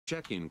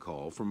check-in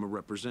call from a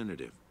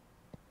representative.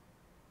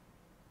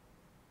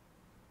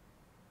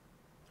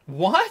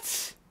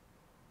 What?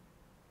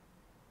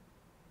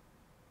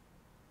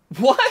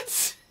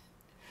 What?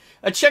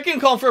 A check-in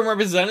call from a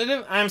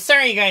representative? I'm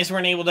sorry you guys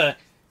weren't able to...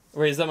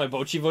 Wait, is that my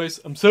Bochy voice?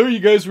 I'm sorry you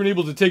guys weren't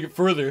able to take it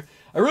further.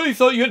 I really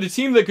thought you had a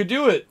team that could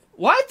do it.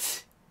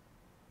 What?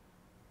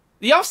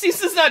 The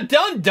offseason's not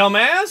done,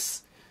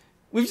 dumbass!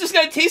 We've just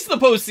got a taste of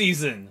the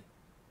postseason.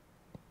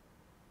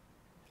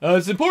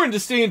 It's important to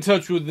stay in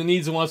touch with the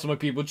needs and wants of my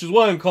people, which is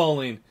why I'm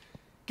calling.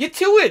 Get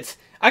to it!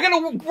 I got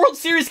a World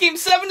Series Game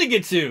 7 to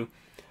get to!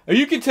 Are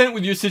you content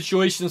with your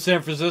situation in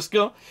San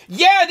Francisco?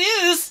 Yeah, it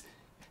is!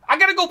 I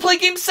gotta go play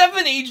Game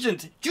 7,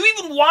 Agent! Do you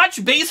even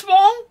watch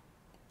baseball?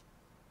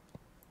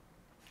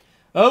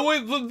 Oh,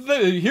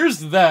 wait, here's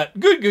that.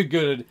 Good, good,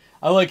 good.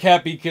 I like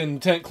happy,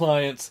 content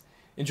clients.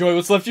 Enjoy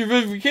what's left of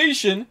your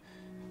vacation.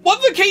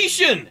 What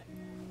vacation?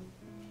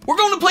 We're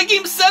going to play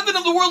Game 7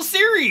 of the World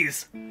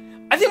Series!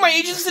 I think my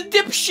agent's a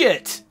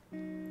dipshit!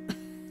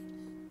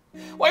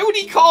 Why would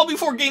he call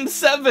before Game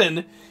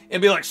 7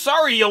 and be like,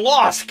 sorry you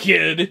lost,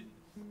 kid?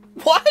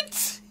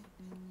 What?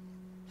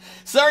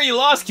 Sorry you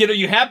lost, kid. Are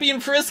you happy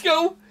in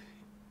Frisco?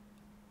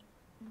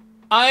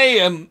 I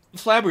am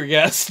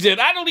flabbergasted.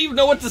 I don't even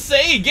know what to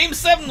say. Game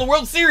 7 of the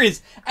World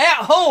Series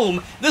at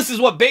home. This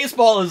is what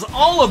baseball is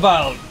all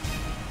about.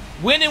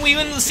 Winning, we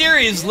win the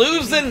series.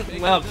 Losing,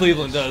 well,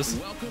 Cleveland does.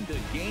 Welcome to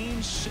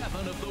Game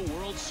 7 of the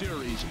World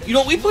Series. You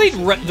know, we played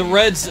the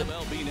Reds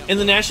in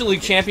the National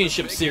League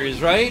Championship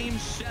Series, right?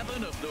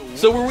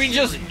 So were we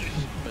just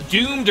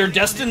doomed or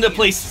destined to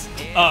play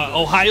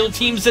Ohio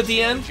teams at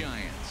the end?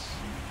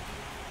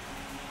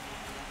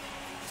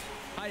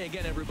 Hi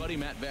again, everybody.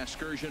 Matt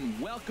Vasgersian.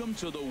 Welcome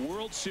to the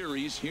World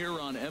Series here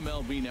on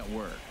MLB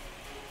Network.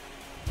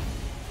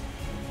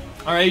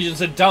 Our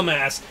agent's a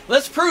dumbass.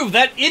 Let's prove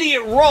that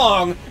idiot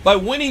wrong by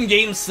winning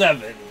Game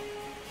 7.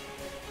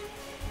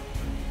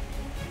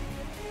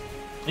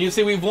 You can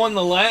see we've won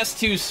the last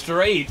 2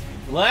 straight.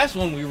 The last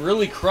one, we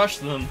really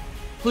crushed them.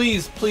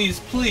 Please, please,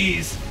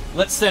 please,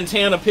 let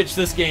Santana pitch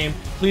this game.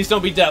 Please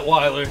don't be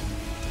Detweiler.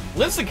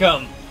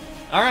 Lincecum.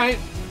 Alright.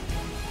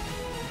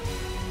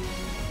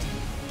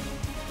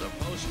 The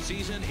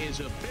postseason is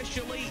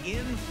officially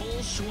in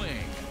full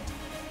swing.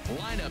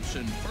 Lineups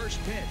and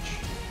first pitch.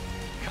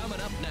 Coming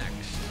up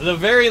next. The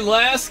very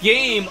last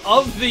game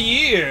of the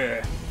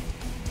year.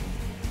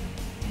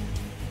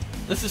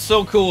 This is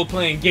so cool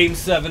playing Game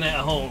 7 at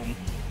home.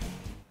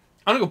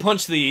 I'm gonna go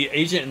punch the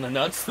agent in the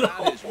nuts, though.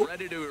 Crowd is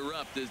ready to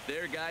erupt as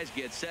their guys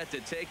get set to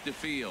take the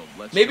field.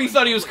 Maybe he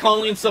thought he was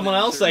calling someone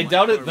else. I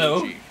doubt it,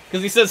 though.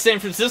 Because he said San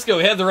Francisco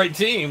had the right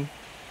team.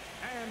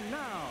 And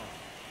now,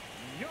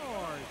 your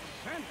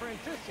San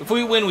Francisco. If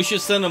we win, we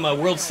should send him a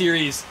World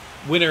Series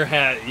winner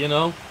hat, you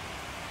know?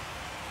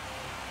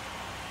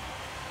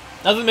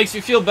 Nothing makes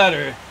you feel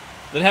better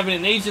than having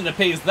an agent that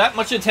pays that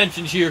much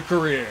attention to your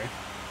career.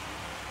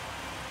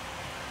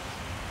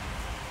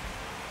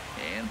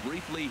 And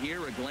briefly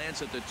here, a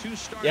glance at the 2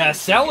 starters. Yeah,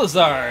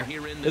 Salazar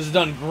has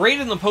done great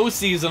in the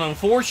postseason,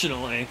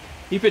 unfortunately.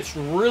 He pitched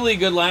really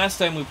good last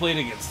time we played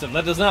against him.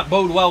 That does not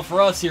bode well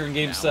for us here in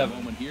Game 7. A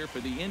moment here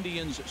for the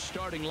Indians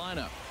starting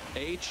lineup.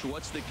 H,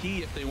 what's the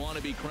key if they want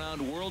to be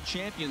crowned world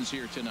champions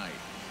here tonight?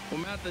 Well,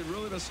 Matt, they've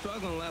really been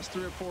struggling the last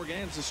 3 or 4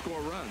 games to score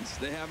runs.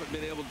 They haven't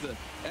been able to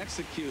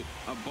execute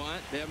a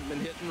bunt. They haven't been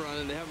hitting and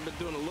running. They haven't been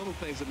doing the little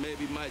things that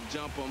maybe might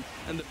jump them.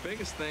 And the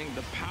biggest thing,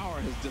 the power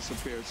has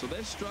disappeared. So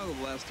they've struggled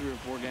the last 3 or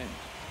 4 games.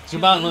 So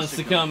about wants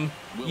to come.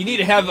 You need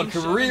to have a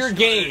career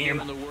game.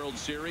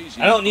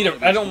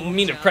 I don't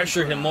mean to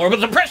pressure him more, but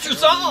the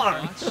pressure's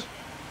on.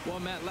 Well,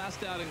 Matt,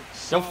 last outing,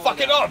 don't fuck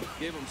it up.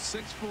 Gave him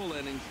 6 full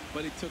innings,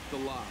 but he took the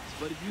loss.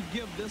 But if you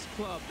give this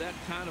club that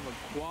kind of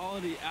a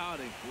quality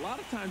outing, a lot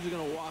of times you're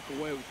going to walk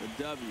away with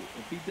a W.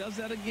 If he does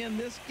that again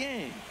this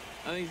game,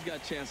 I think he's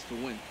got a chance to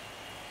win.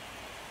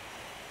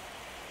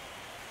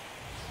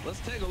 Let's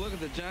take a look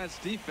at the Giants'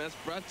 defense,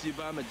 brought to you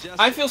by Majestic.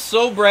 I feel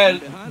so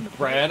Brad.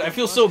 I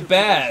feel so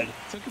bad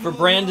for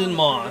Brandon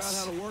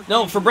Moss.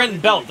 No, for Brandon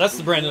Belt. That's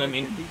the Brandon I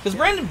mean. Because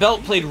Brandon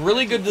Belt played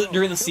really good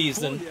during the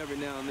season.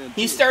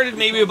 He started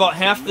maybe about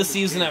half the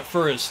season at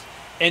first,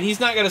 and he's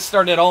not going to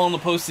start at all in the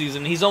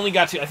postseason. He's only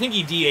got to. I think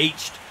he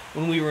DH'd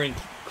when we were in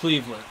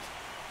Cleveland.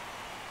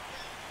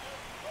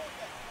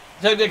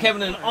 Tug Dick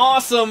having an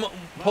awesome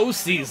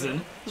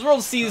postseason. His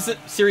World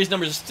Series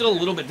numbers are still a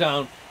little bit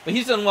down. But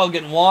he's done well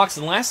getting walks,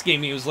 and last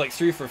game he was like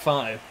 3 for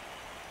 5.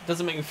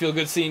 Doesn't make me feel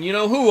good seeing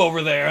you-know-who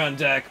over there on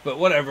deck, but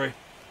whatever.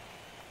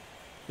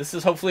 This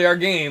is hopefully our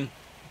game.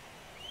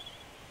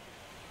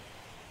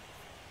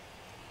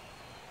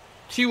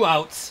 2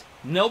 outs,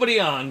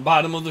 nobody on,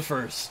 bottom of the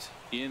first.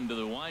 Into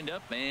the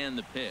windup and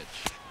the pitch.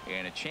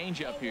 And a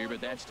changeup here, but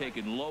that's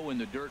taken low in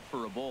the dirt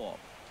for a ball.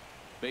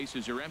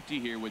 Bases are empty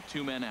here with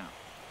 2 men out.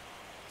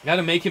 Got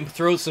to make him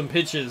throw some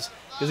pitches,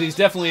 because he's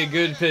definitely a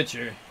good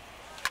pitcher.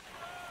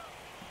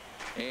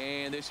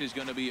 And this is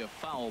going to be a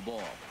foul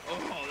ball.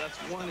 Oh, that's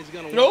one he's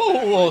going to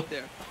no. right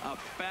there. A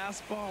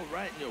fastball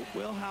right in your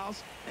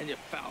wheelhouse, and you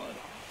foul it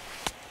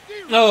off.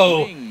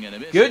 Oh, Swing and a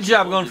miss. good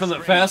job going from the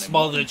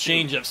fastball to the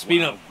changeup.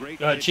 Speeding up,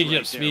 changing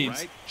up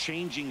speeds.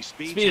 Changing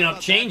speeds. Speeding up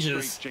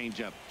changes.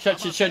 Shut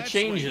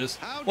changes.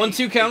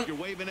 1-2 count. You're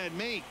waving at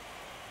me.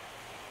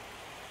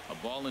 A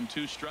ball and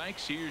 2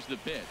 strikes. Here's the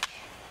pitch.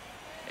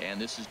 And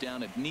this is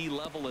down at knee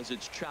level as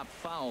it's chopped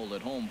foul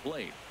at home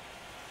plate.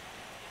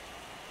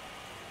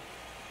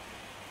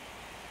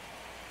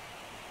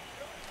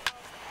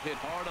 Hit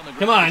hard on the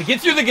Come on,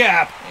 get through the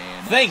gap.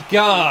 And Thank that's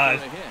God.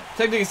 for a hit.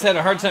 Tug Dick's had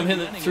a hard time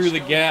hitting it Inning through is the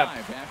still gap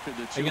alive after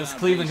the against 2-out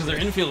Cleveland base because their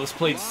hit. infield has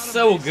played A lot of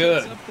so base hits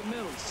good. Up the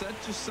middle. Set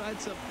your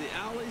sights up the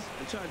alleys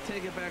and try to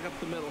take it back up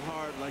the middle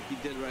hard like you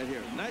did right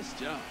here. Nice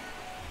job.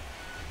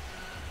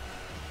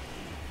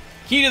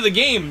 Key to the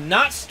game,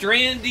 not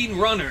stranding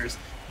runners.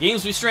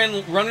 Games we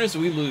strand runners,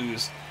 we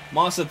lose.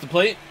 Moss at the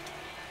plate.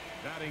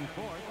 Batting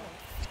fourth,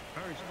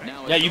 first base.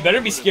 Now Yeah, it's you better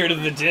over be to scared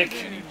of the third,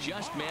 Dick. and he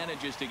just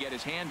manages to get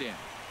his hand in.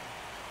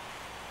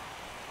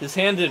 His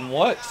hand in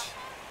what?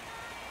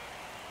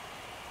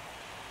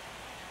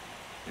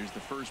 Here's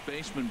the first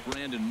baseman,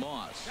 Brandon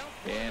Moss.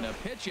 And a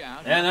pitch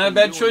out. Yeah, not a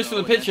bad choice for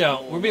the pitch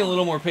out. We're being a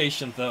little more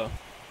patient, though.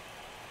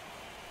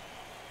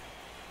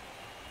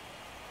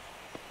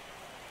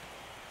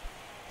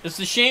 It's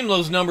a shame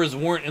those numbers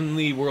weren't in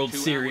the World 2 out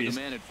with Series.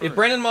 the man at If first.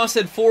 Brandon Moss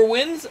had 4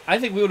 wins, I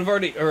think we would have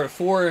already, or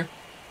 4,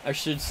 I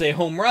should say,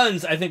 home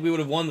runs, I think we would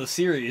have won the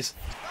series.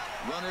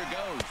 Runner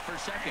goes for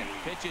second.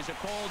 Pitches a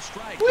cold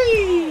strike.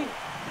 Whee!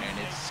 And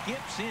it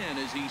skips in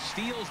as he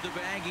steals the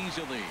bag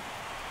easily.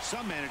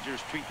 Some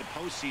managers treat the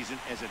postseason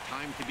as a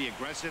time to be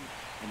aggressive,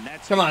 and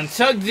that's Come on,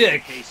 Tug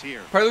Dick. the case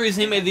here. Part of the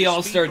reason he made the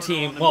All-Star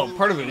team, well,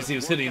 part of it is he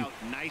was hitting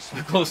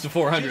close to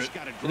 400.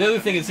 But the other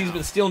thing is he's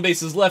been stealing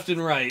bases left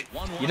and right.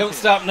 You don't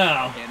stop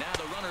now. And now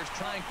the runner's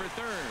trying for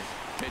third.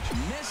 Pitch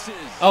misses.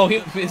 Oh,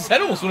 his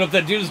head almost went up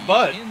that dude's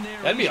butt. In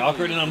there That'd be easily.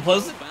 awkward and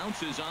unpleasant.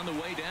 Bounces on the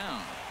way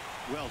down.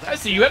 Well, I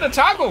see you had a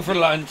taco for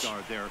lunch.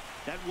 There.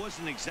 That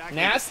wasn't exactly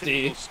Nasty.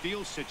 a typical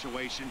steal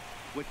situation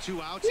with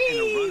 2 outs Whee! and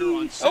a runner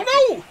on second.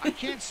 Oh, no! I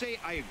can't say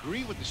I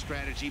agree with the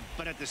strategy,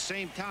 but at the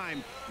same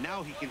time,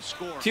 now he can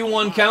score.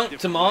 2-1 count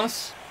to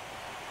Moss.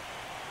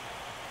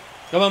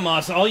 Come on,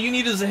 Moss. All you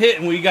need is a hit,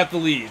 and we got the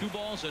lead. 2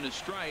 balls and a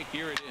strike.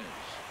 Here it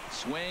is.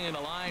 Swing and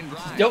a line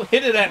drive. Don't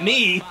hit it at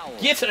me. Foul.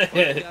 Get a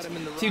hit. Got him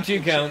in the 2-2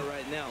 rocking count. chair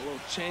right now. A little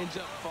change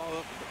up, follow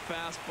up with the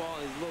fastball.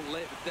 He's a little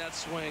late with that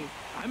swing.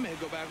 I may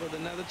go back with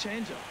another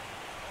changeup.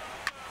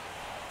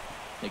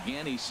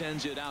 Again, he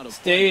sends it out of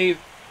Stay.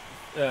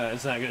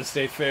 It's not going to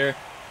stay fair.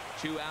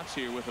 2 outs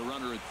here with a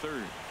runner at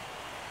third.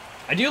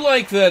 I do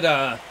like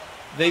that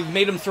they've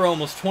made him throw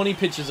almost 20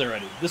 pitches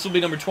already. This will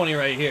be number 20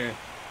 right here.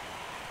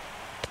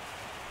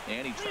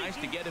 And he tries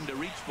to get him to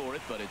reach for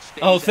it, but it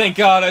stays Oh, thank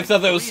out. God. I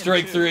thought that was 3-2.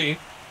 strike 3.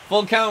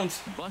 Full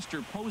count.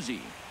 Buster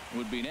Posey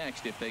would be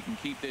next if they can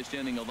keep this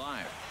inning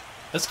alive.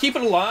 Let's keep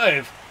it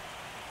alive.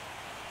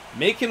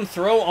 Make him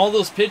throw all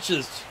those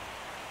pitches.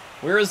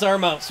 Where is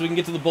arm out so we can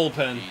get to the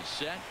bullpen? He's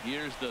set.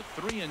 Here's the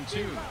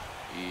 3-2.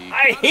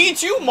 I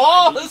hate you,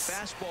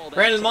 Moss!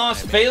 Brandon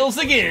Moss fails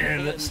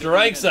again.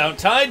 Strikes out.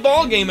 Tied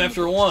ball game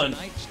after 1.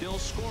 Tonight, still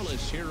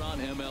scoreless here on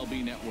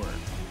MLB Network.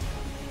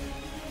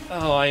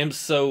 Oh, I am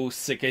so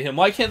sick of him.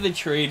 Why can't they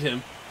trade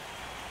him?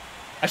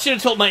 I should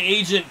have told my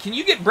agent, can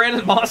you get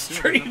Brandon Moss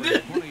traded? Number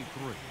 23,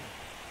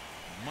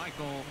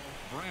 Michael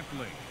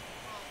Brantley.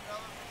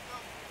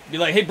 Be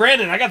like, hey,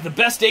 Brandon, I got the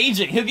best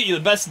agent. He'll get you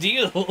the best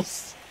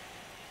deals.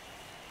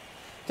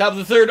 Top of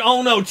the third.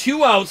 Oh, no.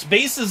 2 outs.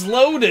 Bases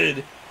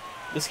loaded.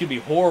 This could be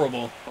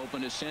horrible.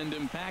 Hoping to send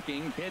him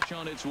packing. Pitch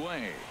on its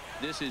way.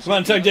 This is Come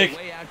on, Tug Dick.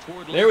 way out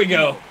toward There we left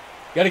go. field.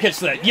 Got to catch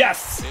that.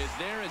 Yes! Is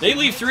there as They he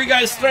leave hits 3 the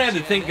guys catch, stranded.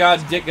 and Thank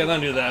that's God Dick got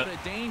under that. out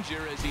of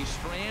danger as he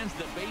strands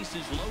the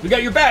bases loaded. We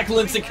got your back,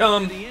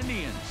 Lincecum. The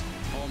Indians.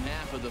 Home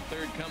half of the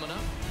third coming up.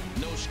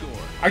 No score.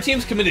 Our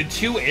team's committed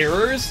 2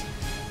 errors.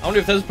 I wonder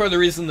if that's part of the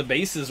reason the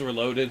bases were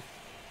loaded.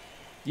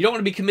 You don't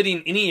want to be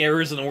committing any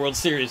errors in the World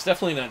Series.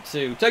 Definitely not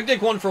 2. Tug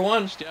Dick 1 for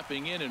 1.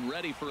 Stepping in and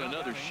ready for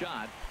another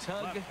shot.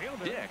 Tug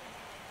Dick.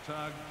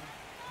 Tug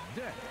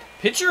Dick.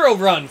 Pitcher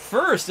over on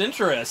first.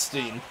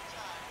 Interesting.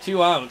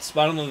 2 outs.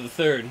 Bottom of the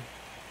third.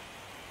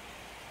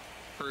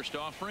 First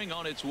offering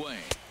on its way.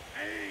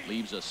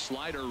 Leaves a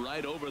slider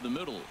right over the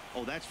middle.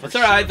 Oh, that's That's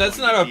all right. That's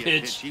going not to a be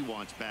pitch. he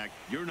wants back.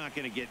 You're not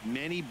going to get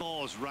many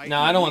balls right. No,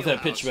 in I the don't want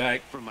that pitch wheelhouse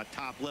back. from a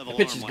top level. That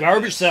pitch arm is like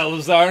garbage, this.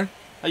 Salazar.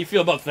 How you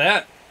feel about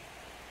that?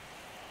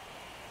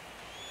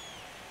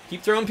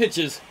 Keep throwing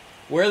pitches.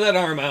 Wear that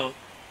arm out.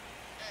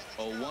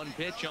 A 1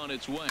 pitch on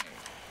its way.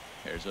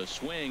 There's a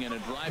swing and a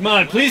drive. Come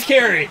on, please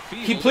carry.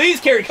 Please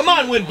carry. Come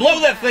on, Win.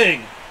 Blow that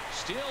thing.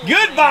 Still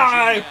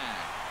Goodbye.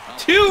 a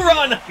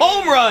 2-run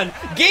home run.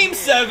 Game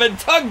 7.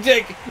 Tug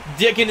Dick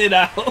dicking it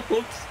out.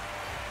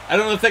 I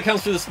don't know if that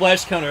counts for the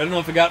splash counter. I don't know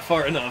if it got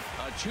far enough.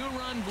 A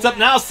 2-run What's up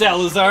now,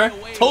 Salazar?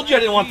 Told you I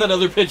didn't want that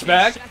other pitch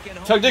back.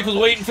 Tug Dick was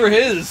waiting for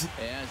his.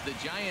 As the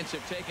Giants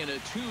have taken a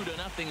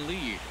 2-0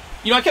 lead.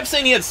 You know, I kept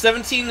saying he had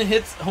 17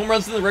 hits, home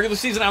runs in the regular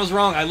season. I was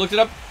wrong. I looked it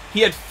up. He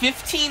had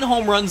 15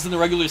 home runs in the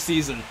regular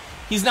season.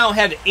 He's now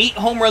had 8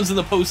 home runs in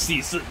the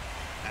postseason.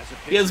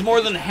 He has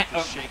more than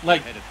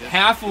like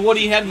half of what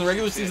he had in the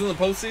regular season and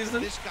the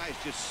postseason. This guy's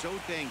just so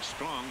dang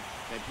strong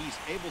that he's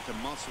able to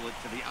muscle it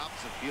to the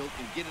opposite field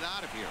and get it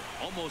out of here.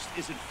 Almost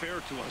isn't fair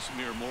to us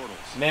mere mortals.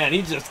 Man,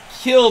 he just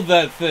killed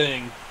that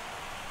thing.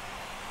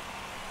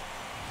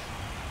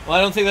 Well,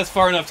 I don't think that's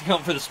far enough to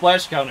count for the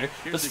splash counter,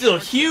 but still a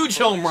huge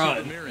home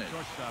run.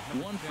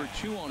 1 for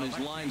 2 on his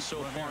line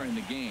so far in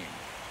the game.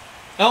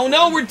 Oh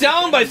no, we're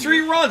down by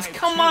 3 runs.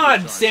 Come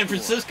on, San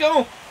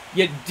Francisco.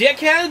 You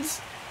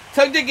dickheads.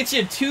 Tug Dick gets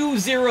you a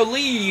 2-0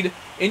 lead,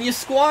 and you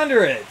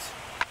squander it.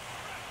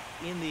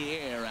 In the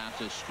air out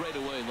to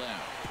straightaway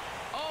left.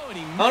 Oh, and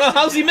he Oh no,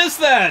 how's he missed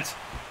that?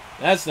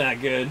 That's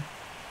not good.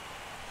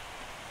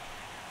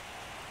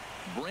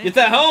 Get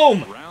that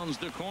home. Rounds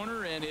the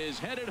corner and is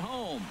headed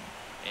home.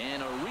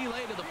 And a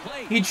relay to the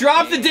plate. He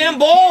dropped the damn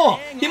ball.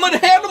 He might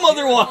have had him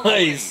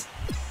otherwise.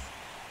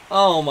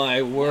 Oh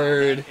my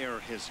word. That error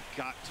has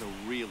got to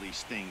really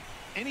sting.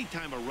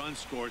 Anytime a run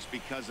scores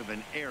because of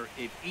an error,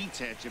 it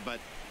eats at you, but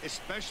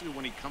especially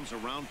when he comes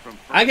around from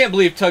first. I can't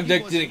believe Tug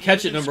Dick didn't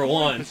catch it, number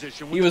one.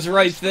 He was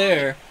right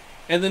there.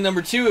 And then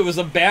number two, it was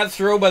a bad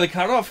throw by the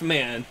cutoff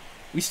man.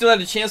 We still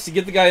had a chance to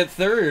get the guy at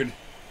third.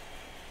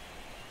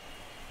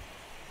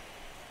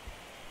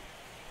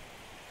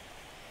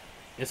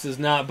 This does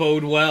not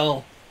bode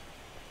well.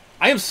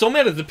 I am so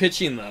mad at the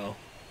pitching, though.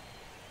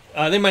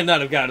 They might not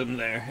have got him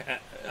there,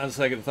 on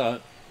second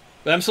thought.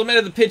 But I'm so mad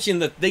at the pitching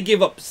that they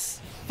gave up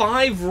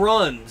 5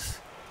 runs.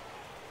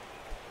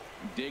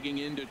 Digging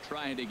in to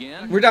try it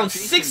again. We're down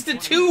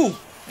 6-2.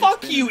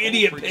 Fuck you,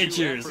 idiot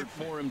pitchers.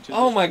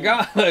 Oh my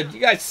god, you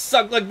guys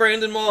suck like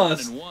Brandon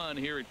Moss. 1-1,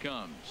 here it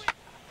comes.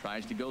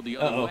 Tries to go the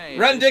other way.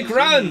 Run, Dick,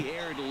 run.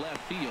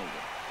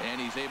 And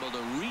he's able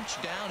to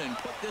reach down and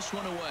put this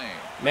one away.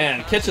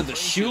 Man, catching the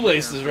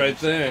shoelaces right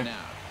there.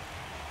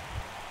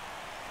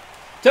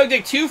 Tug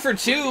Dick 2 for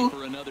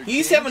 2.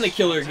 He's having a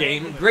killer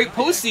game. Great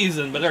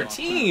postseason, but our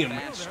team.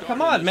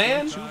 Come on,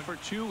 man. 2 for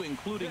 2,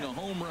 including a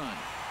home run.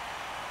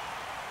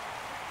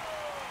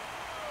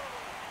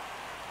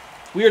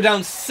 We are down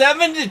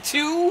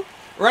 7-2.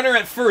 Runner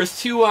at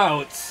first, 2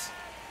 outs.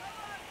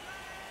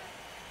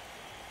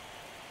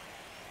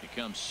 It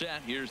comes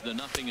set. Here's the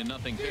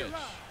 0-0 pitch.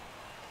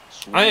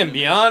 I am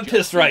beyond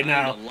pissed right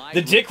now.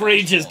 The dick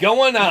rage is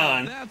going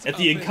on at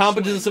the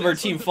incompetence of our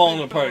team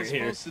falling apart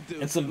here.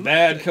 And some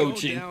bad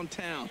coaching.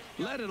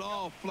 Let it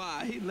all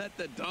fly. He let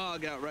the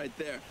dog out right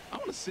there. I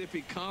want to see if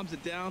he calms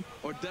it down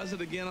or does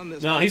it again on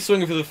this. No, he's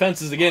swinging for the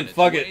fences again.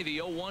 Fuck it. The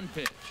 0-1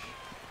 pitch.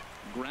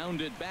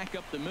 Grounded back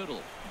up the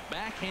middle.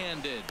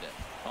 Backhanded.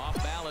 Off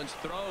balance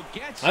throw.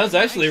 Gets that was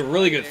actually a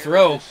really good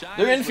throw.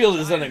 Their infield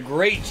has done a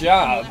great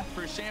job.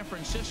 For San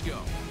Francisco.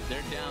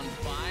 They're down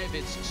 5.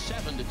 It's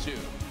 7-2.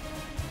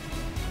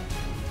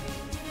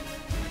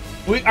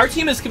 Our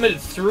team has committed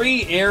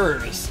 3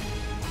 errors.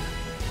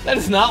 That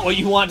is not what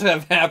you want to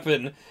have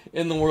happen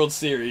in the World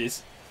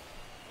Series.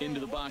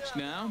 Into the box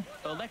now,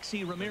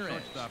 Alexi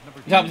Ramirez.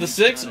 Top of the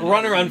 6th,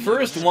 runner on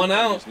first, 1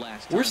 out.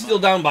 We're still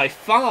down by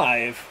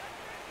 5.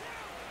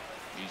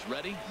 He's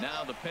ready.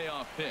 Now the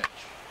payoff pitch.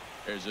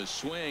 There's a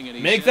swing and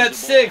he make that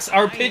 6.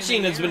 Our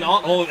pitching has been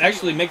oh,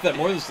 actually make that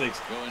more than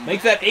 6.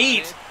 Make that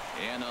 8.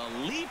 And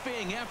a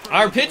leaping effort.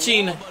 Our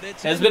pitching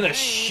has been a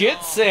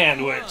shit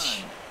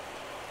sandwich.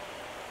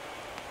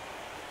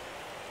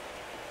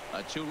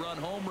 A 2-run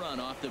home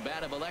run off the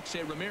bat of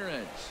Alexi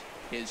Ramirez.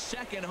 His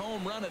 2nd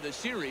home run of the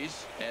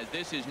series, as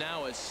this is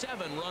now a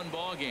 7-run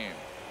ball game.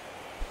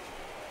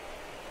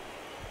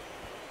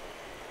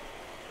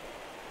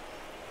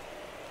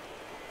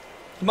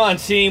 Come on,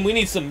 team. We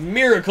need some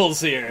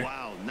miracles here.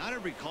 Wow, not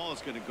every call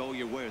is going to go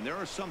your way. And there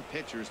are some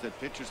pitchers that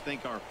pitchers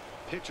think are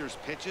pitchers'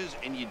 pitches,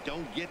 and you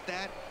don't get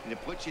that, and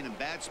it puts you in a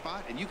bad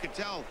spot. And you could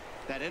tell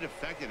that it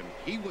affected him.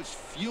 He was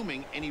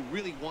fuming, and he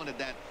really wanted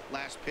that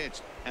last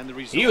pitch. And the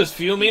result, he was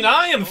fuming.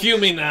 I am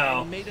fuming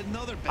now.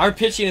 Our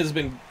pitching has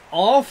been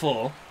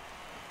awful.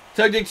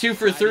 Tug Dick 2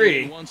 for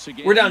 3.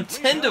 We're down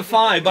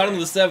 10-5, bottom of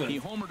the 7th.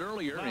 He homered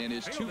earlier and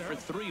is 2 for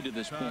 3 to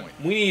this point.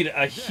 We need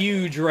a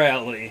huge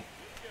rally.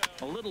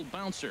 A little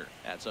bouncer.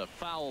 That's a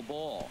foul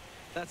ball.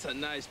 That's a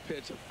nice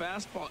pitch. A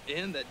fastball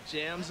in that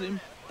jams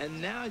him.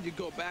 And now you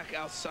go back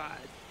outside.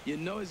 You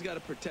know he's got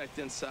to protect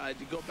inside.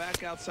 You go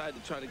back outside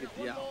to try to get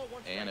the out.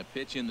 And a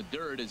pitch in the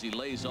dirt as he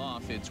lays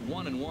off. It's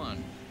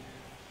 1-1.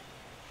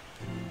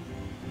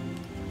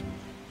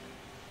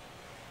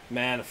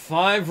 Man,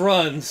 5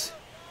 runs.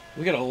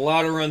 We got a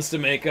lot of runs to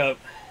make up.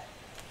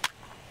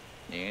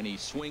 And he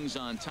swings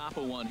on top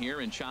of one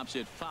here and chops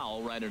it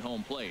foul right at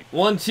home plate.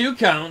 1-2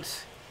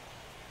 count.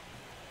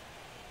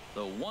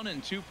 The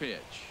 1-2 pitch.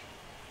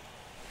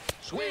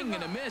 Swing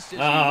and a miss as he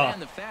ran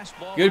the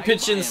fastball. Good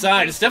pitch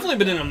inside. It's definitely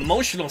been an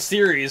emotional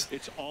series.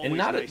 And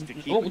not a,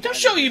 oh, don't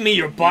show me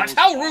your butt.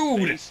 How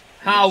rude.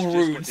 How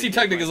rude. See,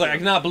 Tug Dick is like, I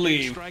cannot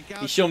believe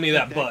he showed me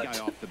that butt.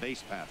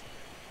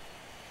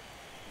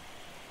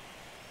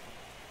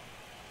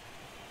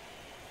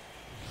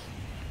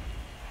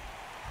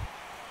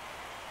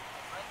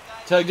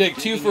 Tug Dick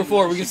 2 for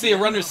 4. We can see a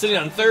runner sitting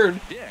on third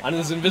on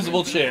his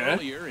invisible chair.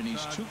 And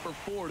he's 2 for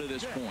 4 to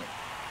this point.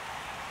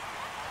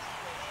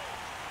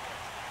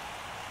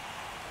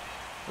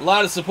 A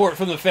lot of support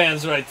from the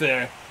fans right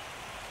there.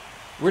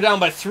 We're down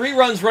by 3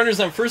 runs, runners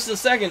on first and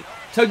second.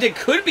 Tug Dick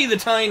could be the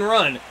tying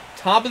run.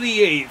 Top of the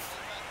 8th.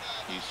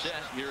 He's set.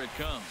 Here it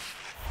comes.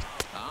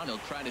 And he'll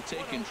try to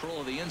take control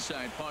of the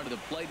inside part of the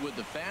plate with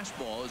the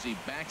fastball as he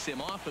backs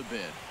him off a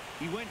bit.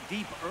 He went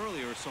deep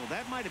earlier, so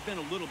that might have been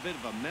a little bit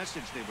of a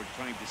message they were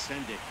trying to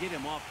send to hit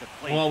him off the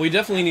plate. Well, we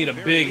definitely need a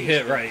big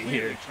hit right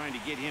here. Trying to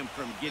get him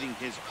from getting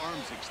his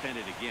arms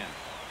extended again.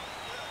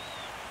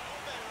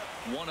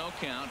 1-0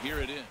 count. Here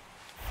it is.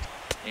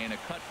 And a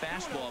cut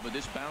fastball, but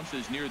this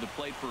bounces near the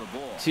plate for a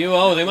ball.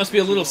 2-0. They must be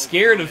a little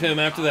scared of him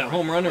after that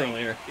home run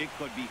earlier. It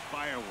could be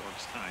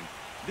fireworks time.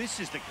 This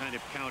is the kind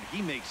of count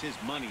he makes his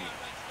money in.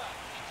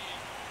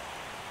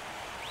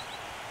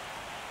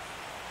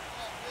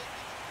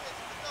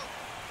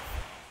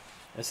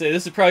 I say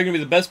this is probably going to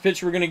be the best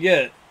pitch we're going to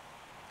get.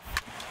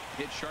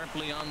 Hit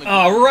sharply on the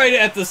right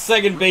at the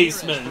second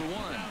baseman.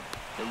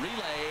 The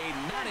relay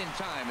not in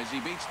time as he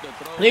beats the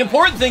throw. The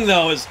important thing,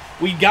 though, is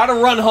we got to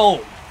run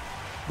home.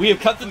 We have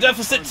cut the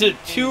deficit to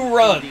 2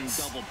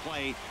 runs.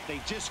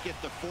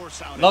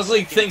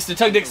 Luckily, thanks to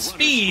Tug Dick's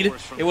speed,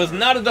 it was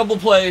not a double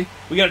play.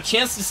 We got a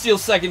chance to steal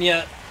second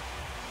yet.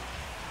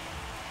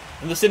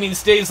 And this inning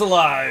stays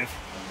alive.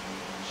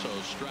 So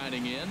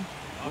striding in,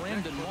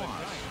 Brandon Moss.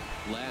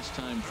 Last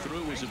time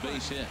through was a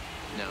base hit.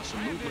 Now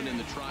some movement in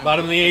the tri.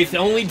 Bottom of the 8th,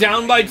 only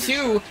down by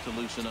 2. To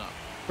loosen up.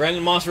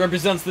 Brandon Moss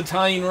represents the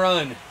tying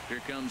run.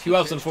 Here comes 2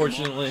 outs,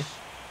 unfortunately.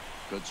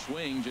 Good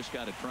swing, just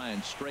got to try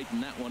and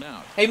straighten that one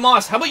out. Hey,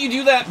 Moss, how about you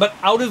do that, but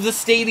out of the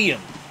stadium?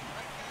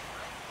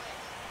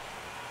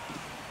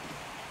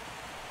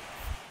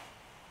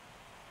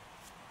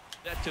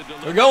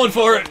 They're going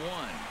for it.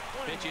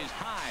 Pitch is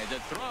high, the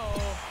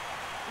throw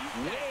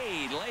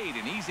way late,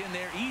 and he's in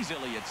there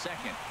easily at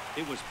second.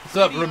 It was What's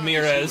up,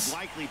 Ramirez?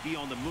 Likely be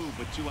on the move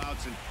with 2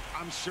 outs, and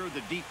I'm sure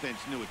the defense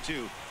knew it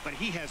too. But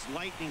he has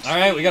lightning. All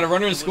right, we got a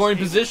runner in scoring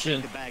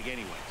position.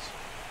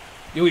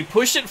 Do we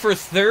push it for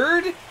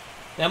third?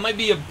 That might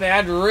be a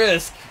bad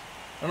risk.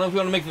 I don't know if we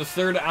want to make the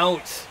 3rd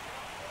out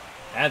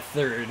at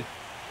third.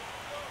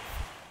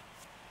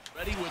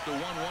 Ready with the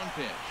 1-1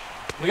 pitch.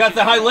 We got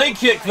the high leg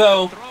kick,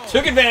 though.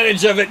 Took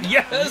advantage of it.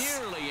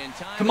 Yes.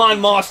 Come on,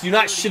 Moss. Do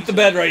not shit the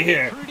bed right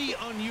here.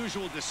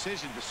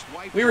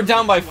 We were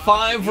down by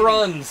 5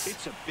 runs.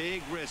 It's a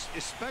big risk,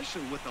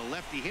 especially with a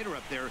lefty hitter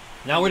up there.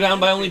 Now we're down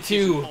by only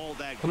 2.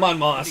 Come on,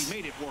 Moss.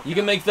 You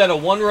can make that a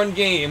 1-run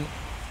game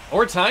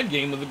or a tied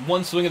game with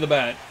 1 swing of the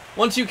bat.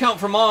 1-2 count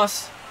for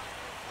Moss.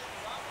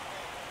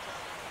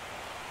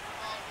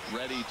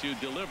 Ready to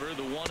deliver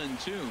the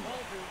 1-2.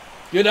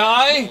 Good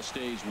eye. Ball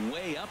stays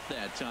way up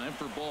that time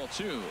for ball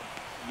 2.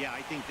 Yeah,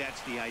 I think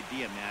that's the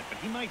idea, Matt. But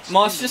he might.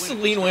 Moss, just to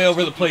lean way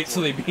over the plate so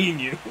they bean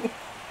you.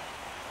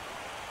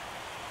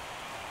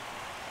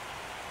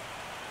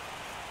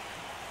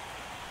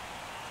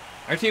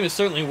 Our team has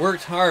certainly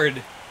worked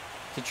hard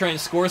to try and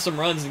score some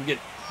runs and get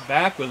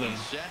back with them.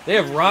 They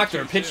have rocked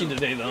our pitching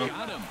today, though.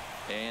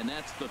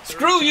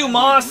 Screw you,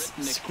 Moss!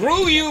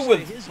 Screw you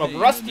with a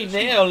rusty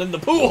nail in the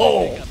poo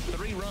hole!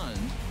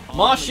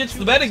 Moss shits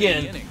the bed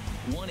again.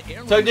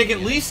 Tug Dick at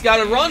least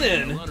got a run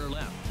in.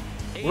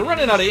 We're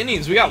running out of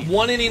innings. We got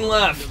 1 inning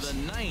left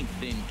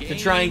to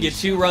try and get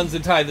 2 runs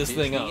and tie this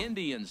thing up. The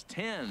Indians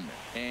 10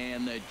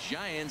 and the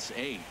Giants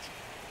 8.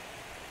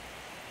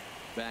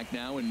 Back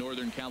now in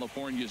Northern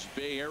California's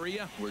Bay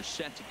Area. We're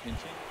set to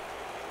continue.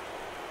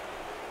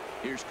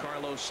 Here's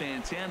Carlos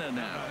Santana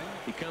now.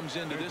 He comes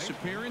into this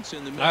appearance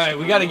in the middle. All right,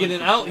 we got to get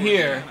an out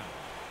here,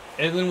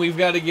 and then we've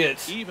got to get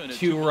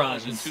 2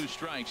 runs. And 2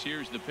 strikes.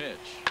 Here's the pitch.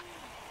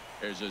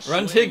 There's a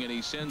run, swing, Tick, and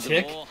he sends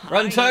Tick, the ball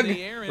run, Tug,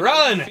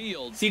 run!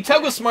 See,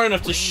 Tug was smart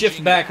enough to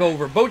shift back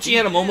over. Bochy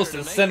had him almost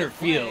in center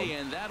field.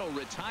 And that'll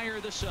retire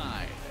the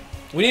side.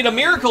 We need a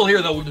miracle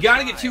here, though. We've got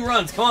to get 2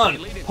 runs. Come on.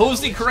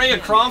 Posey, Correa,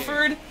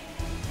 Crawford.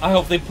 I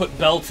hope they put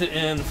Belt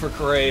in for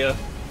Correa.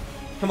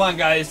 Come on,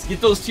 guys.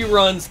 Get those 2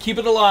 runs. Keep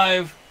it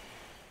alive.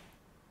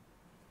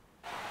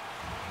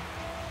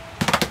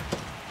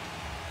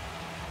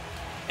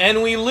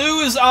 And we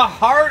lose a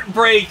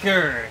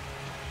heartbreaker.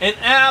 An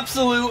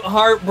absolute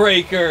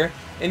heartbreaker.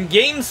 In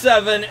Game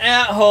 7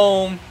 at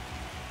home.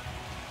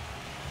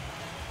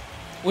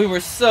 We were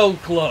so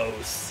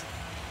close.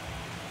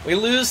 We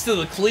lose to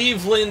the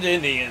Cleveland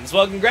Indians.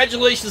 Well,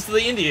 congratulations to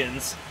the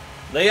Indians.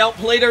 They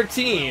outplayed our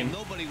team.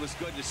 Well, nobody was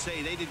good to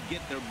say they didn't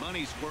get their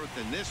money's worth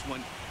in this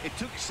one. It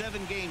took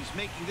 7 games,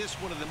 making this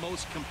one of the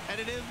most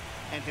competitive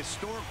and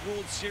historic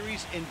World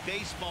Series in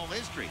baseball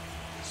history.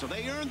 So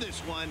they earned this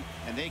one,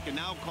 and they can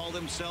now call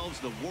themselves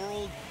the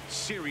World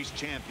Series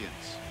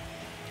champions.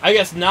 I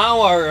guess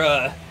now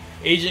our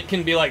agent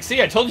can be like,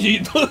 see, I told you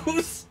you'd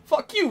lose.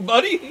 Fuck you,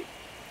 buddy.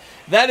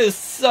 That is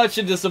such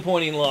a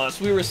disappointing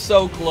loss. We were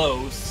so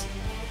close.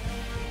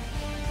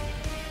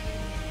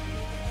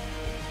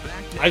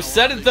 I've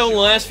said it, though, in the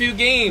last few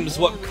games.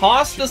 What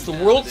cost us the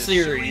World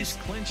Series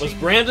was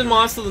Brandon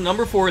Moss to the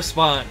number 4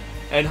 spot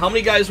and how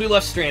many guys we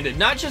left stranded.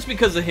 Not just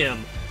because of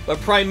him, but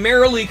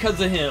primarily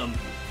because of him.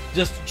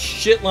 Just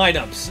shit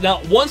lineups.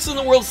 Not once in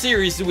the World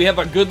Series do we have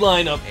a good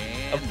lineup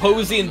of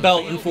Posey and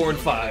Belt in 4 and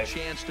A 5.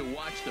 chance to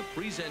watch the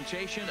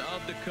presentation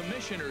of the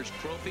Commissioner's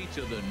Trophy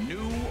to the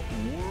new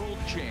world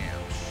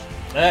champs.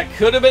 That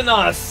could have been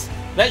us.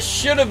 That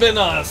should have been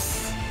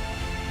us.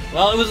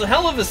 Well, it was a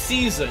hell of a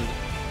season.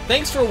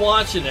 Thanks for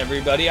watching,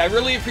 everybody. I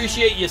really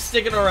appreciate you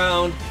sticking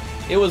around.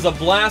 It was a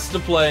blast to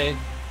play.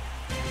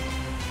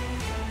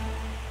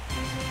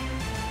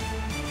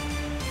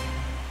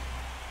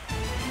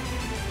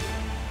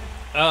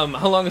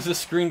 How long is this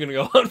screen gonna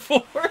go on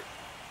for?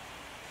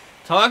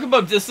 Talk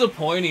about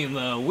disappointing,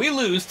 though. We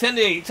lose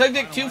 10-8. Tug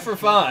Dick 2 for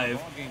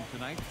 5.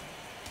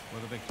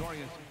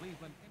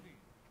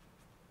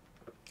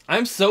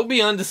 I'm so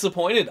beyond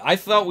disappointed. I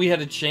thought we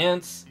had a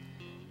chance.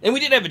 And we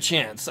did have a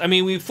chance. I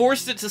mean, we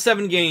forced it to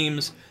 7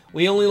 games.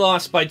 We only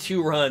lost by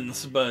 2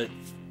 runs, but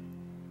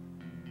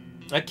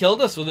that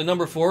killed us with a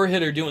number 4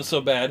 hitter doing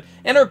so bad.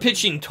 And our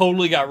pitching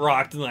totally got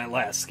rocked in that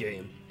last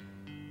game.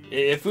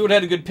 If we would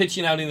have had a good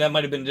pitching outing, that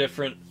might have been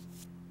different.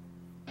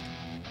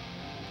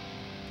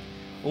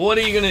 What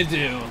are you going to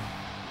do?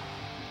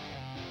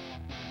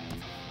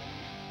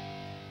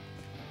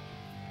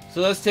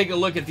 So let's take a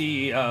look at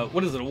the,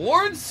 what is it,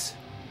 awards?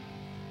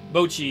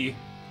 Bochy.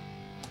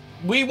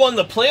 We won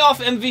the playoff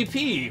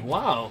MVP.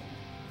 Wow.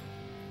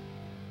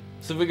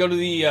 So if we go to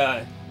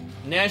the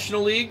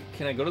National League.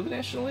 Can I go to the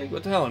National League?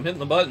 What the hell? I'm hitting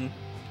the button.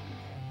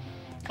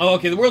 Oh,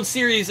 okay. The World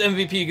Series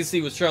MVP you can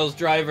see was Charles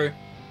Driver.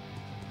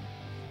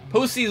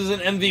 Postseason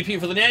MVP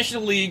for the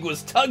National League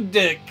was Tug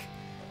Dick.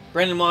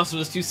 Brandon Moss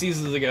was 2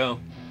 seasons ago.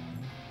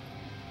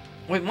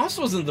 Wait, Moss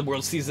wasn't the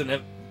World Series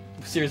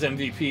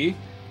MVP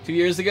 2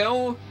 years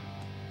ago?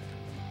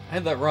 I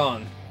had that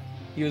wrong.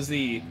 He was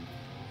the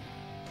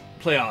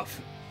playoff.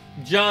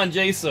 John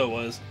Jaso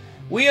was.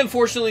 We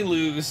unfortunately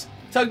lose.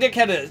 Tug Dick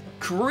had a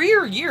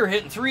career year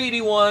hitting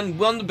 .381,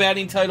 won the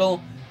batting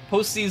title,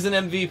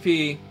 postseason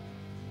MVP.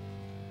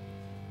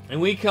 And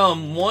we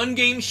come 1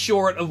 game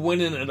short of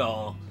winning it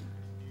all.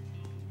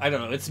 I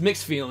don't know, it's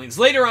mixed feelings.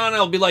 Later on,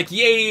 I'll be like,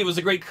 yay, it was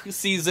a great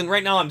season.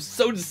 Right now, I'm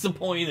so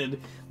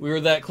disappointed we were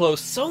that close.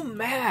 So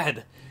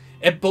mad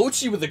at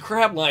Bochy with the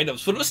crap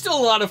lineups, but it was still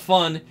a lot of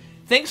fun.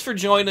 Thanks for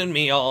joining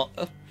me, all.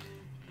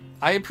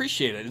 I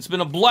appreciate it. It's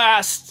been a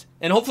blast,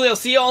 and hopefully I'll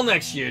see you all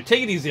next year.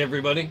 Take it easy,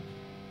 everybody.